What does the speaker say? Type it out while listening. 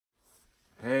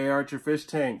Hey Archerfish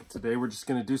Tank, today we're just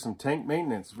going to do some tank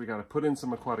maintenance. We got to put in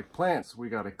some aquatic plants, we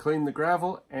got to clean the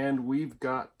gravel, and we've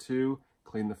got to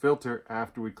clean the filter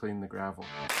after we clean the gravel.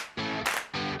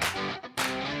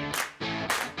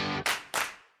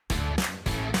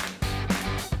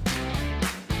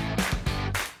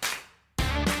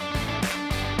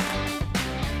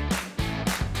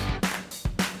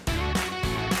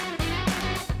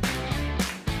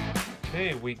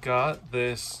 Okay, we got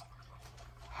this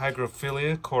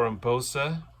hygrophila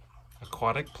corymbosa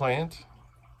aquatic plant.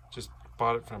 Just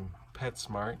bought it from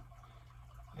PetSmart,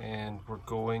 and we're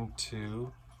going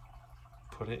to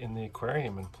put it in the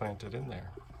aquarium and plant it in there.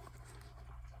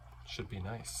 Should be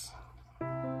nice.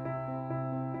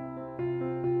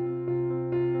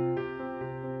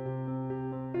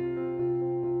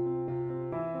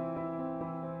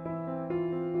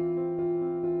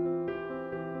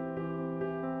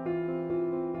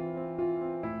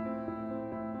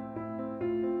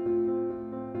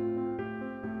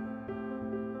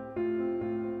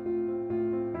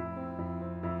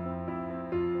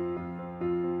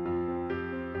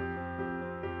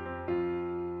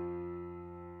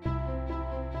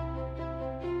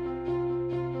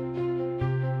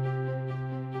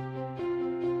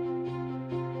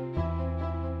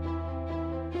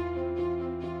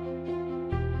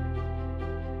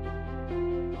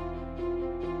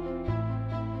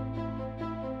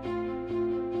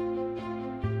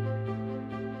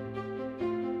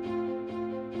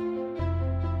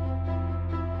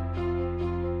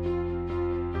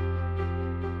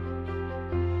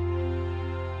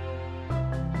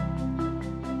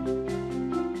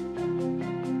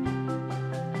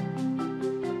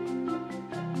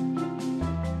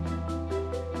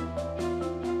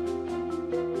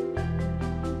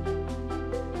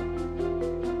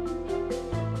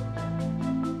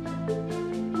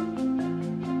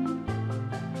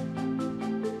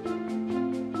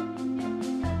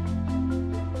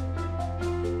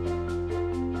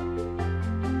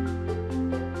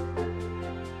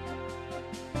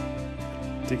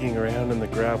 Digging around in the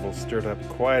gravel stirred up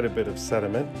quite a bit of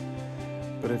sediment,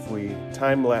 but if we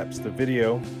time-lapse the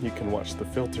video, you can watch the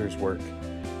filters work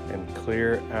and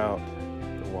clear out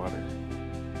the water.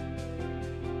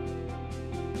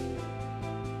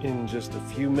 In just a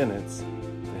few minutes,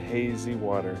 the hazy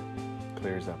water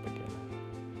clears up again.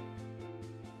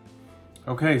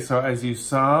 Okay, so as you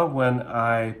saw when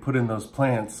I put in those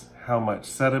plants, how much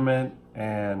sediment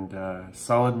and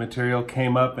solid material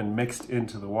came up and mixed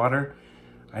into the water.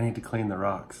 I need to clean the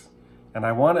rocks. And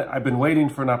I've been waiting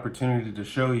for an opportunity to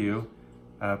show you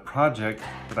a project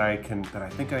that I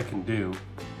think I can do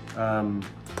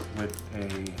with a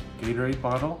Gatorade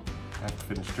bottle. I have to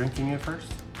finish drinking it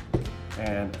first.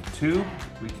 And a tube,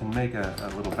 we can make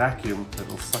a little vacuum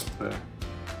that'll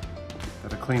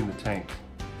clean the tank.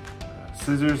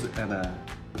 Scissors and a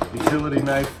utility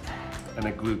knife and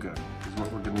a glue gun is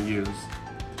what we're gonna use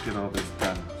to get all this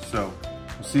done. So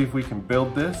we'll see if we can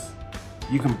build this.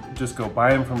 You can just go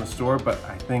buy them from the store, but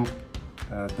I think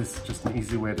this is just an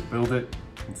easy way to build it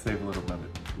and save a little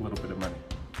bit of money.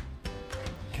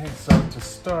 Okay, so to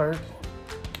start,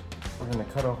 we're gonna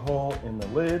cut a hole in the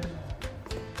lid.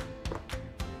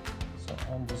 So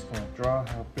I'm just gonna draw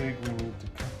how big we need to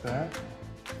cut that.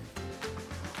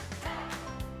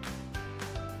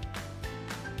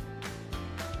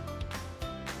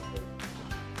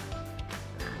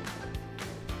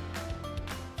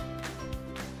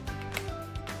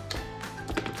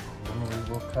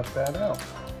 We'll cut that out.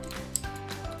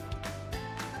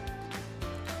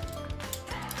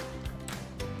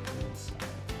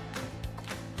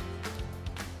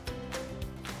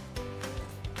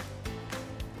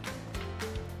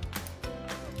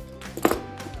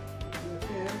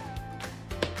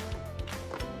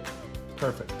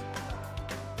 Perfect.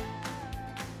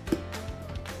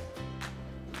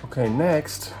 Okay,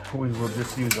 next we will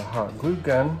just use a hot glue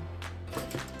gun,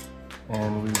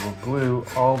 and we will glue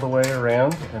all the way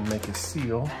around and make a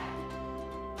seal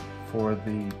for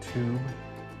the tube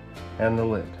and the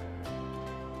lid.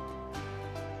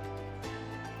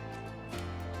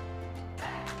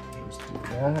 Just do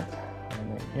that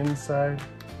on the inside.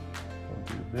 We'll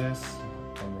do this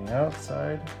on the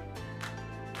outside.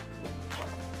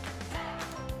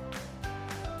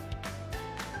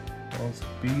 Nice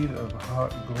bead of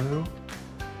hot glue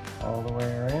all the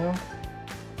way around.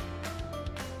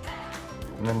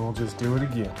 And then we'll just do it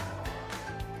again.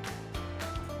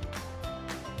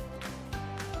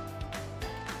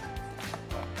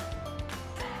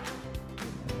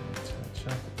 Touch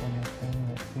up anything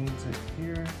that needs it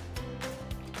here.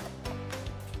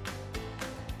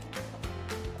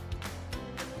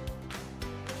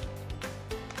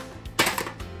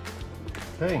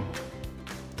 Okay,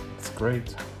 that's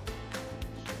great.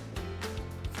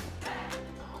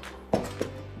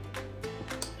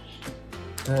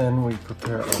 Then we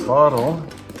prepare a bottle.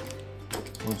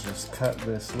 We'll just cut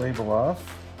this label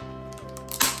off.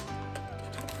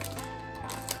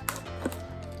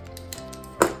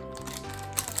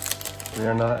 We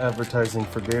are not advertising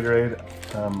for Gatorade.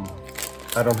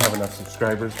 I don't have enough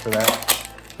subscribers for that.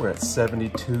 We're at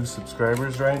 72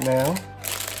 subscribers right now.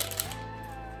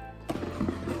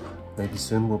 Maybe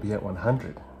soon we'll be at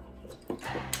 100.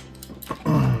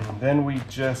 Then we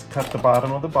just cut the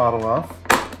bottom of the bottle off.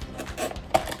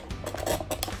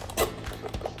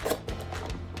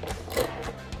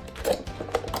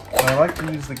 I like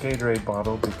to use the Gatorade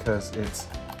bottle because it's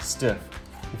stiff.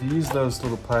 If you use those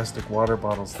little plastic water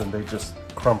bottles, then they just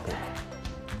crumple.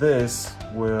 This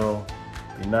will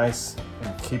be nice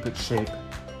and keep its shape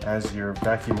as you're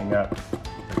vacuuming up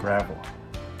the gravel.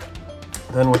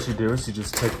 Then what you do is you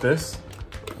just take this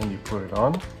and you put it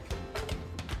on.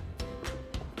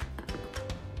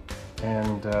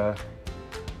 And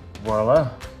voila,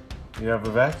 you have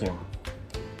a vacuum.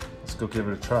 Let's go give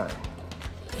it a try.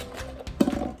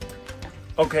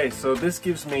 Okay, so this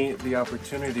gives me the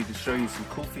opportunity to show you some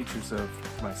cool features of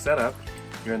my setup.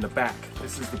 You're in the back.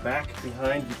 This is the back.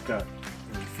 Behind, you've got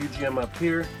the refugium up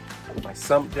here, my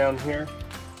sump down here,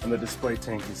 and the display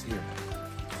tank is here.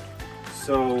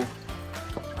 So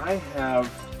I have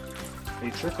a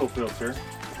trickle filter.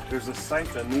 There's a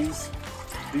siphon.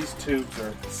 These tubes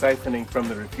are siphoning from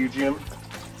the refugium,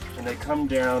 and they come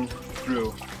down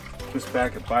through this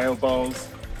bag of bio balls,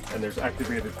 and there's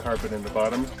activated carbon in the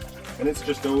bottom. And it's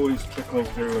just always trickling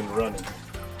through and running.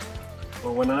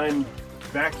 Well, when I'm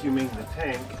vacuuming the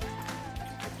tank,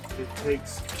 it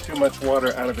takes too much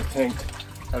water out of the tank,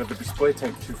 out of the display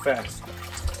tank too fast.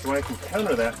 So I can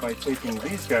counter that by taking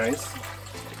these guys,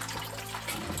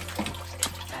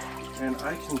 and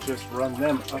I can just run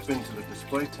them up into the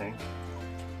display tank.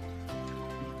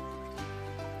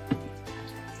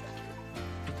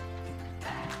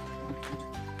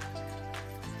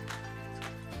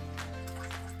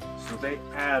 So they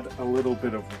add a little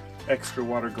bit of extra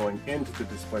water going into the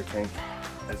display tank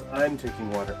as I'm taking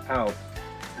water out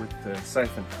with the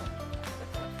siphon pump.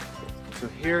 So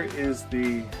here is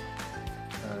the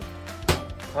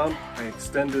pump. I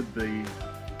extended the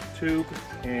tube,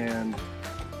 and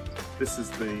this is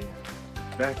the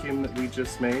vacuum that we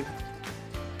just made.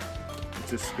 It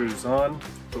just screws on,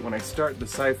 but when I start the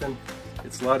siphon,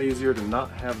 it's a lot easier to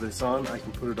not have this on. I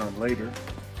can put it on later.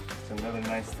 It's another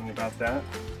nice thing about that.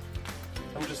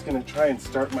 I'm just going to try and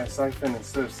start my siphon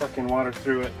instead of sucking water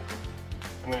through it.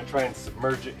 I'm going to try and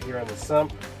submerge it here on the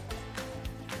sump.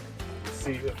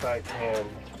 See if I can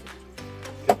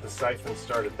get the siphon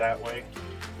started that way.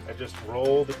 I just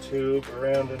roll the tube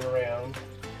around and around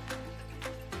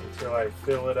until I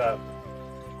fill it up.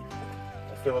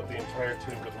 I fill up the entire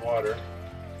tube with water.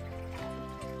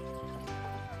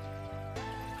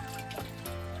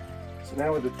 So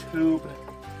now with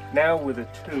a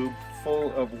tube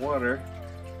full of water,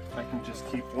 I can just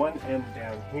keep one end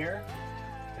down here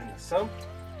in the sump.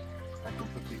 I can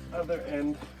put the other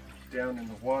end down in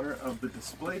the water of the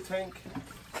display tank.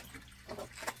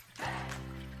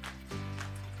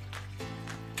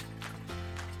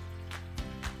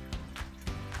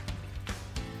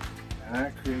 And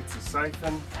that creates a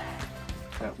siphon.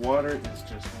 That water is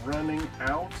just running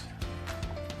out.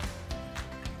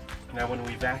 Now when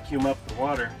we vacuum up the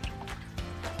water,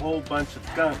 a whole bunch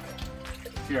of gunk.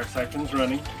 See, our siphon's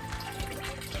running.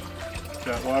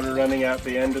 Got water running out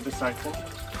the end of the siphon.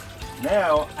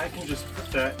 Now I can just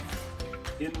put that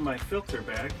in my filter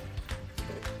bag,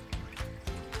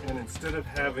 and instead of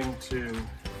having to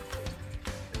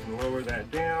lower that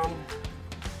down,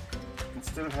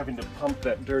 instead of having to pump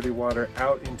that dirty water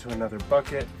out into another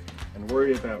bucket and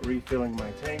worry about refilling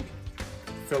my tank,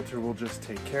 the filter will just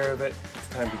take care of it. It's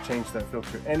time to change that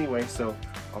filter anyway, so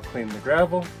I'll clean the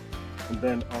gravel, and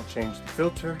then I'll change the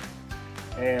filter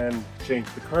and change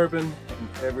the carbon, and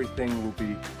everything will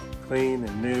be clean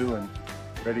and new and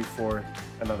ready for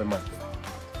another month.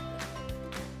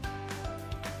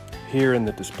 Here in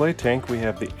the display tank, we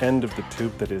have the end of the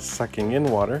tube that is sucking in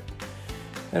water,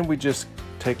 and we just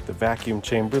take the vacuum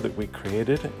chamber that we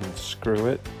created and screw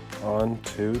it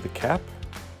onto the cap,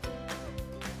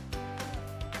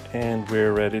 and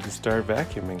we're ready to start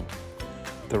vacuuming.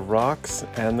 The rocks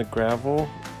and the gravel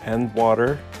and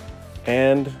water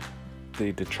and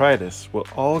the detritus will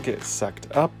all get sucked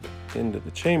up into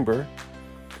the chamber,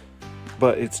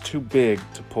 but it's too big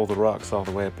to pull the rocks all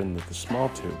the way up into the small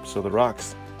tube. So the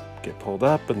rocks get pulled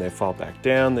up and they fall back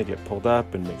down, they get pulled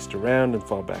up and mixed around and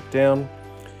fall back down.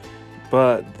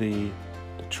 But the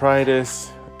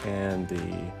detritus and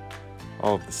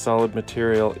all of the solid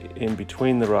material in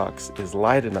between the rocks is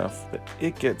light enough that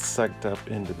it gets sucked up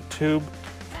into the tube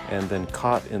and then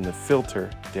caught in the filter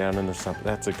down in the sump.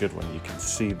 That's a good one. You can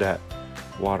see that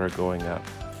water going up.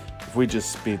 If we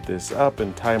just speed this up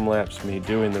and time-lapse me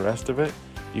doing the rest of it,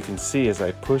 you can see as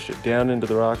I push it down into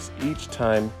the rocks, each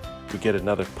time we get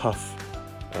another puff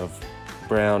of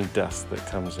brown dust that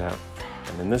comes out.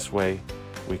 And in this way,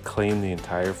 we clean the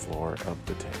entire floor of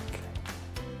the tank.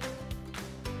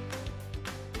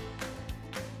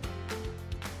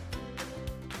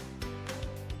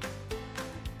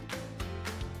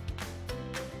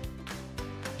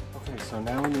 Okay, so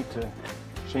now we need to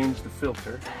change the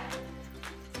filter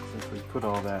since we put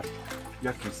all that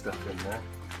yucky stuff in there.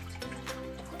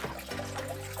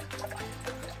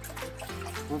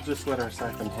 We'll just let our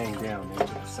siphon hang down into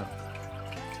the sump.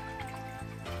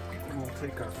 And we'll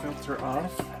take our filter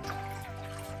off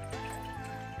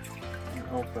and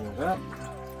open it up.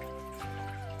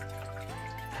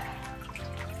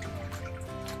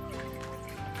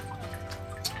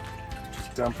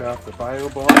 Just dump out the bio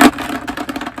ball.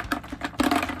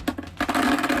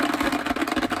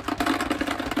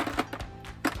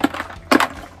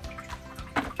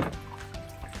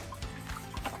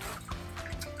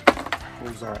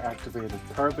 Here's our activated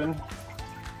carbon.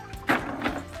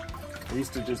 I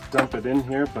used to just dump it in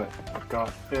here, but it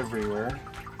got everywhere.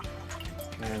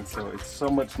 And so it's so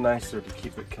much nicer to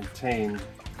keep it contained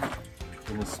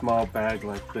in a small bag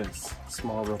like this,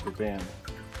 small rubber band.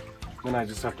 Then I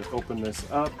just have to open this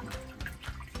up.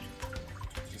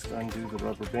 Just undo the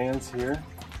rubber bands here.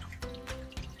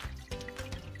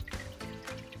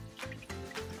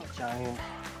 A giant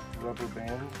rubber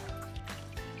band.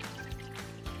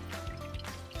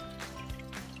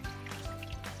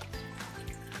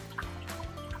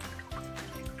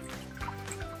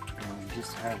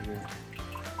 Just have your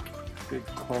big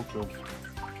clump of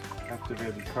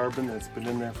activated carbon that's been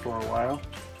in there for a while.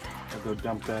 I'll go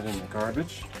dump that in the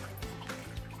garbage.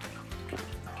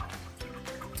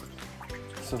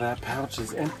 So that pouch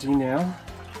is empty now,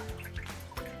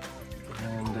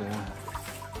 and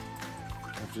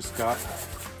I've just got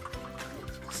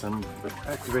some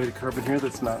activated carbon here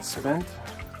that's not spent.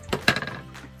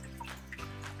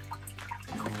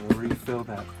 And we'll refill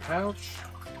that pouch.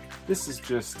 This is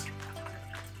just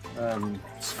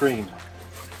screen,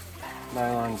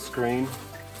 nylon screen.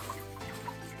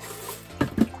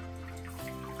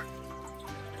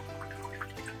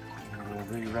 And we'll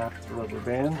rewrap the rubber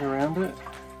band around it.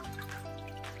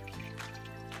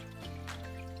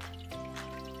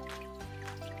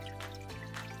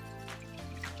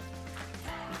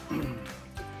 On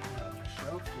the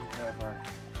shelf we have our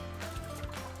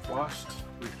washed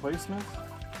replacement. So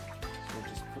we'll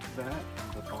just put that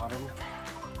on the bottom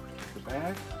of the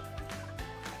bag.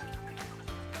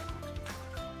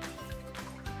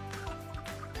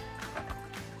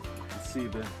 See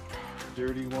the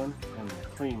dirty one and the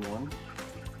clean one.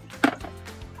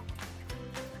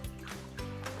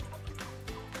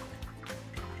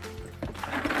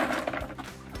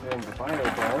 And the bio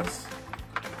balls,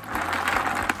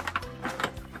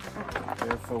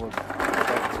 they're full of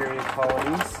bacteria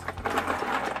colonies,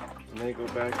 and they go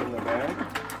back in the bag.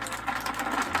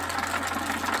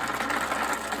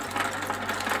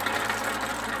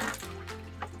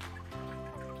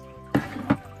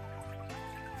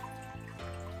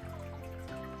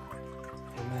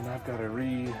 I've got to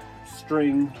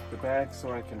re-string the bag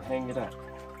so I can hang it up.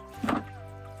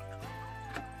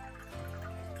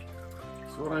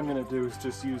 So what I'm going to do is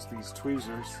just use these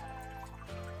tweezers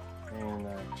and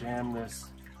jam this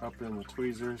up in the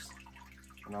tweezers,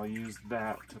 and I'll use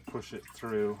that to push it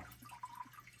through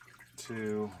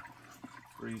to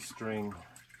re-string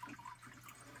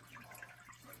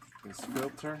this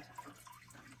filter.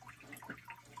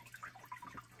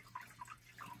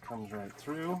 It comes right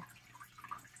through.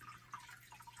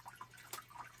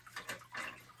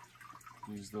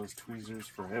 Use those tweezers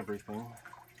for everything.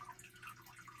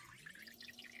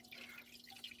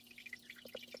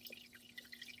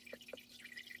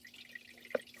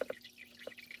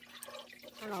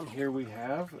 And here we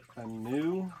have a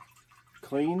new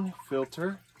clean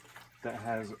filter that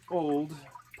has old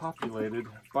populated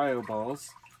bio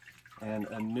balls and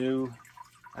a new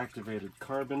activated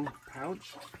carbon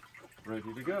pouch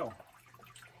ready to go.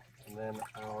 And then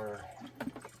our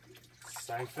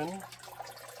siphon.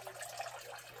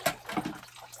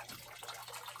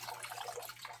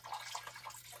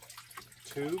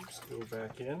 Tubes go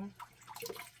back in.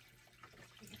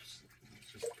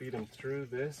 Just feed them through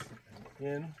this and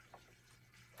in,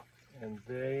 and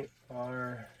they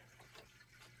are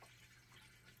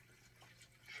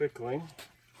trickling.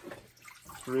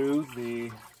 through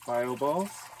the bio balls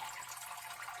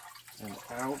and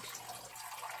out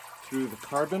through the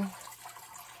carbon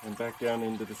and back down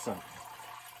into the sun.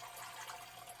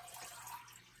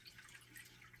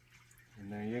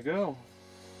 And there you go.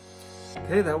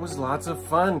 Okay, that was lots of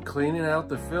fun cleaning out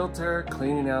the filter,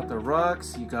 cleaning out the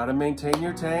rocks. You gotta maintain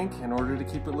your tank in order to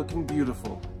keep it looking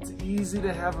beautiful. It's easy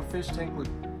to have a fish tank look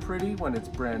pretty when it's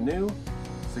brand new.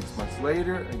 6 months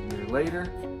later, a year later,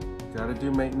 you gotta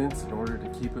do maintenance in order to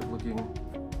keep it looking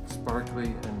sparkly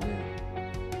and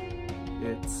new.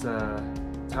 It's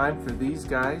time for these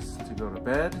guys to go to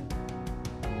bed.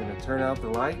 I'm gonna turn out the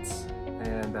lights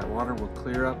and that water will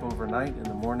clear up overnight. In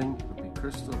the morning, it'll be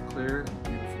crystal clear and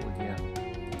beautiful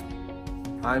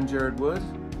again. I'm Jared Wood.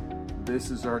 This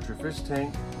is Archerfish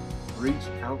Tank. Reach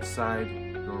outside